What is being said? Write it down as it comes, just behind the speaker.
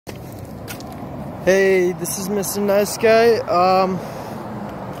Hey, this is Mr. Nice Guy.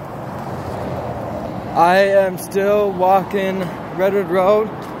 I am still walking Redwood Road.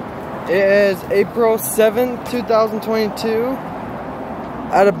 It is April 7th, 2022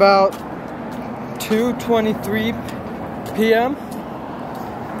 at about 2:23 p.m.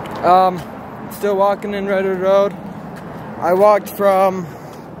 Still walking in Redwood Road. I walked from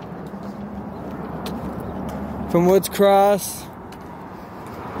Woods Cross,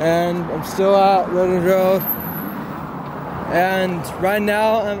 and I'm still at Redwood Road. And right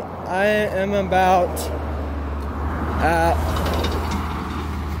now I am about at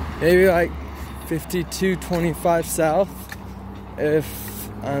maybe like 5225 south. If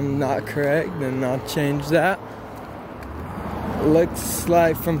I'm not correct, then I'll change that. Looks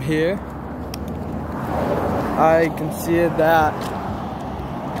like from here I can see it that,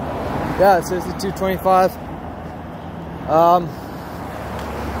 yeah, it says 5225.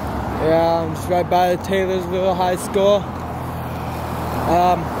 Yeah, I'm just right by the Taylorsville High School.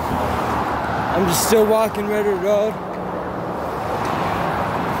 I'm just still walking Redwood Road.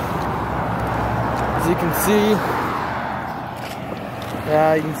 As you can see,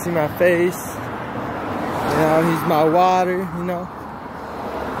 yeah, you can see my face. You know, he's my water, you know.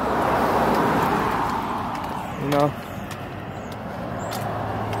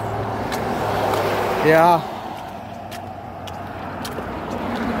 Yeah.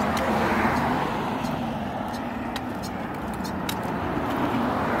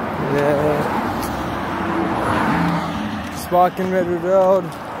 Yeah. Just walking Redwood Road.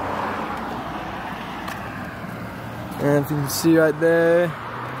 And if you can see right there, you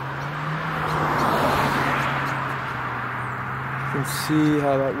can see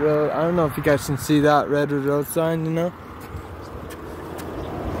how that road, I don't know if you guys can see that Redwood Road sign, you know?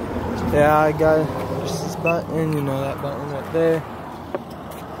 Yeah, I got just this button, you know, that button right there.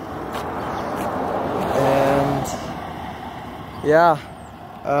 And yeah,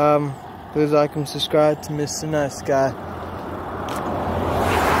 please like and subscribe to Mr. Nice Guy.